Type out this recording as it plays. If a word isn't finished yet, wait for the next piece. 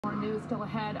news still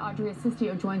ahead. Audrey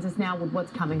Assistio joins us now with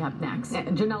what's coming up next.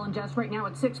 And Janelle and Jess, right now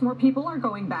at 6 more people are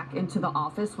going back into the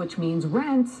office, which means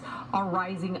rents are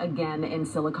rising again in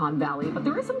Silicon Valley. But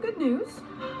there is some good news,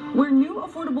 where new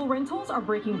affordable rentals are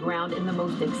breaking ground in the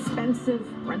most expensive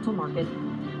rental market.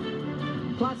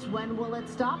 Plus, when will it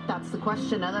stop? That's the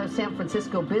question another San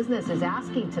Francisco business is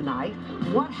asking tonight.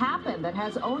 What happened that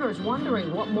has owners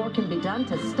wondering what more can be done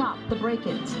to stop the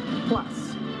break-ins?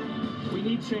 Plus, we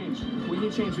need change. We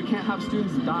need change. We can't have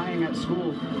students dying at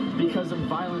school because of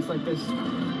violence like this.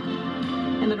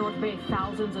 In the North Bay,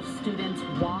 thousands of students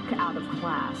walk out of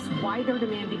class. Why they're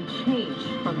demanding change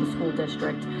from the school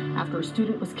district after a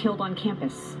student was killed on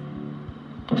campus.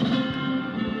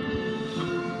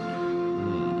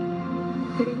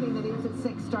 Good evening. The news at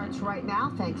 6 starts right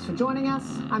now. Thanks for joining us.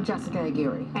 I'm Jessica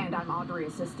Aguirre. And I'm Audrey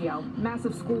Assistio.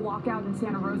 Massive school walkout in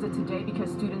Santa Rosa today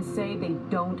because students say they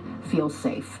don't feel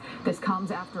safe. This comes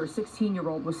after a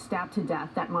 16-year-old was stabbed to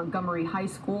death at Montgomery High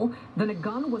School. Then a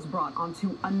gun was brought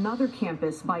onto another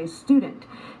campus by a student.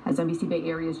 As NBC Bay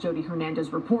Area's Jody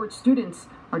Hernandez reports, students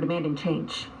are demanding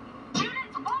change.